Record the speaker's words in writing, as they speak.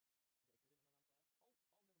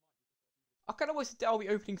Okay, now today I'll be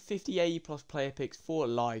opening 50 80 plus player picks for a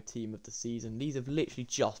live team of the season. These have literally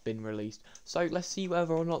just been released, so let's see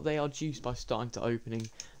whether or not they are juiced by starting to open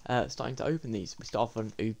these. We start off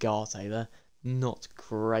on Ugarte there, not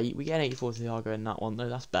great. We get an 84 Thiago in that one though,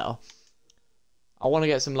 that's better. I want to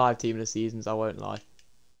get some live team of the seasons, I won't lie.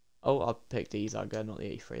 Oh, I picked Thiago, not the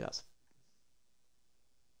 83. That's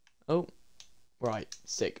right,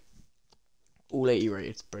 sick. All 80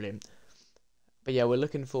 rated, brilliant. But yeah, we're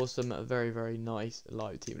looking for some very, very nice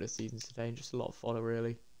live team of the season today, and just a lot of fodder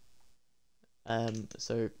really.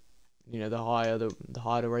 So you know, the higher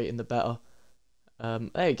the rating, the better.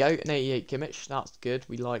 There you go, an 88 Kimmich, that's good.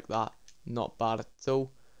 We like that, not bad at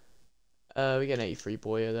all. We get an 83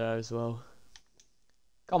 Boyer there as well.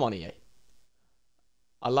 Come on, EA.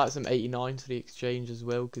 I like some 89s for the exchange as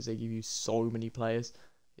well, because they give you so many players.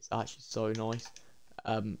 It's actually so nice.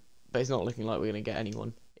 But it's not looking like we're gonna get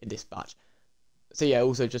anyone in this batch. So yeah,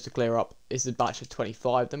 also just to clear up, this is a batch of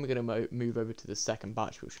 25, then we're going to move over to the second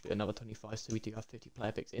batch, which will be another 25, so we do have 50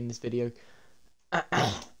 player picks in this video.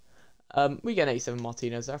 We get an 87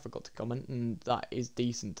 Martinez there, I forgot to comment, and that is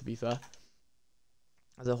decent to be fair.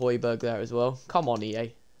 There's a Højbjerg there as well. Come on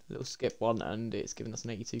EA, little skip one, and it's giving us an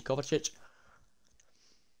 82 Kovacic.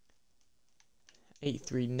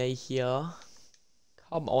 83 Nahia.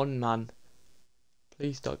 Come on man,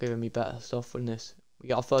 please start giving me better stuff than this. We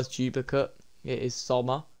got our first duplicate. It is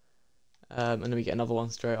Sommer, and then we get another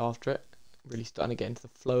one straight after it. Really starting to get into the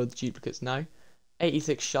flow of the duplicates now.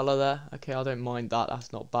 86 Schuller there. Okay, I don't mind that.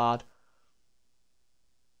 That's not bad.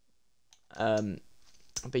 But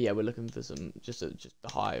yeah, we're looking for some just the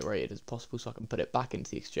higher rated as possible, so I can put it back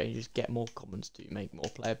into the exchange, just get more commons to make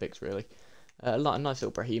more player picks. Really, a nice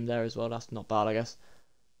little Brahim there as well. That's not bad, I guess.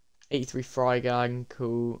 83 Freigang,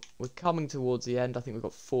 cool. We're coming towards the end. I think we've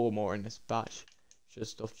got 4 more in this batch.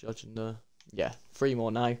 Just off judging the. Yeah, 3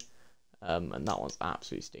 more now, and that one's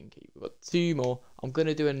absolutely stinky. We've got 2 more. I'm going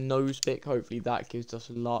to do a nose pick, hopefully that gives us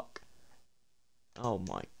luck. Oh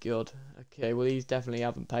my god. Okay, well these definitely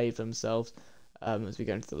haven't paid for themselves, as we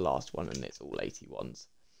go into the last one, and it's all 81s.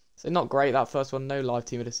 So not great, that first one, no live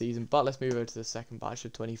team of the season, but let's move over to the second batch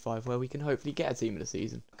of 25, where we can hopefully get a team of the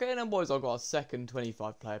season. Okay then boys, I've got our second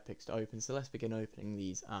 25 player picks to open, so let's begin opening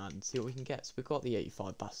these and see what we can get. So we've got the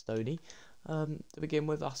 85 Bastoni. To begin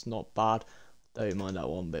with, that's not bad. Don't mind that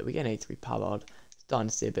one bit. We get an 83 Pavard. Starting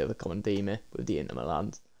to see a bit of a common theme here with the Inter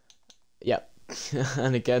Milan. Yep.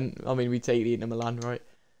 And again, I mean, we take the Inter Milan, right?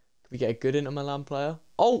 Can we get a good Inter Milan player?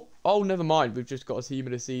 Oh, never mind. We've just got a team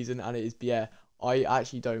of the season, and it is Bier. I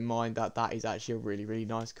actually don't mind that. That is actually a really, really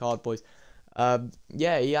nice card, boys.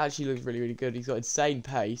 Yeah, he actually looks really, really good. He's got insane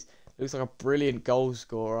pace. Looks like a brilliant goal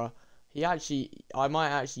scorer. I might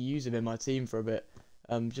actually use him in my team for a bit.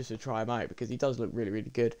 Just to try him out, because he does look really, really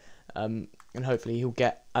good, and hopefully he'll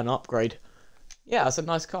get an upgrade. Yeah, that's a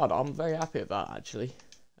nice card. I'm very happy with that, actually.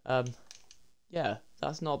 Yeah,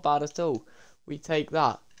 that's not bad at all. We take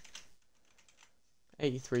that.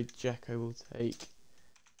 83 Dzeko will take.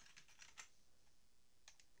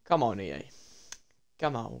 Come on, EA.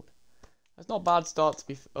 Come on. That's not a bad start to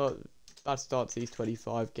be. Bad start to these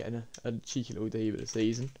 25, getting a cheeky little D of the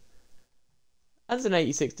season. And there's an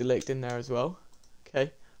 86 Delict in there as well. Okay,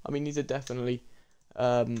 I mean, these are definitely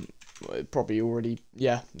probably already,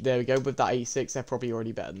 yeah, there we go. With that 86, they're probably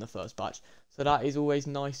already better than the first batch, so that is always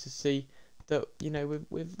nice to see that, you know,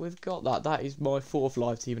 we've got that. That is my 4th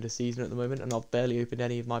live team of the season at the moment, and I've barely opened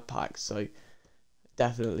any of my packs, so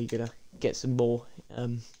definitely gonna get some more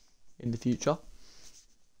in the future.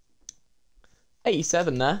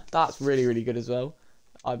 87 there, that's really, really good as well.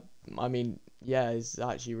 I mean, yeah, it's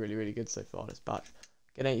actually really, really good so far this batch.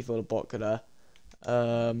 Get 84 the Botka there.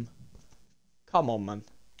 Come on man,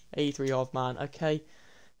 83 Hoffman. Okay,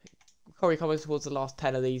 probably coming towards the last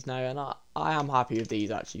 10 of these now, and I am happy with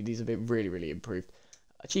these. Actually, these have been really, really improved.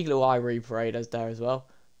 A cheeky little Ivory Paredes there as well.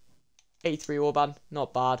 83 Orban,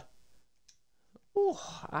 not bad. Oh,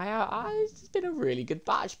 it's been a really good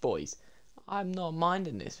batch, boys. I'm not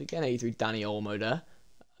minding this. We get 83 Danny Olmo there.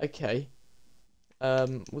 Okay,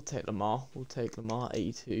 we'll take Lamar.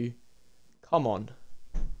 82. Come on.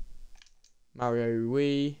 Mario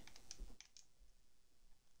Rui.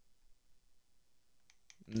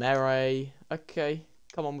 Mere. Okay,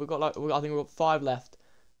 come on. We've got I think we've got 5 left.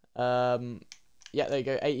 Yeah, there you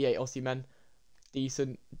go. 88 Osimhen.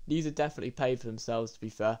 Decent. These are definitely paid for themselves, to be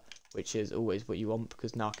fair, which is always what you want,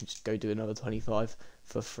 because now I can just go do another 25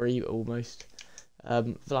 for free almost.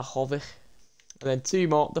 Vlahovic. And then 2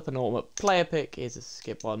 more. The penultimate player pick is a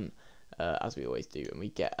skip one, as we always do, and we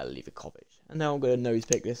get a Livakovic. And now I'm going to nose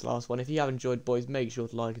pick this last one. If you have enjoyed, boys, make sure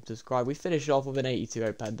to like and subscribe. We finish off with an 82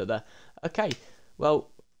 Openda there. Okay,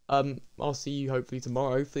 well, I'll see you hopefully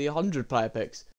tomorrow for the 100 player picks.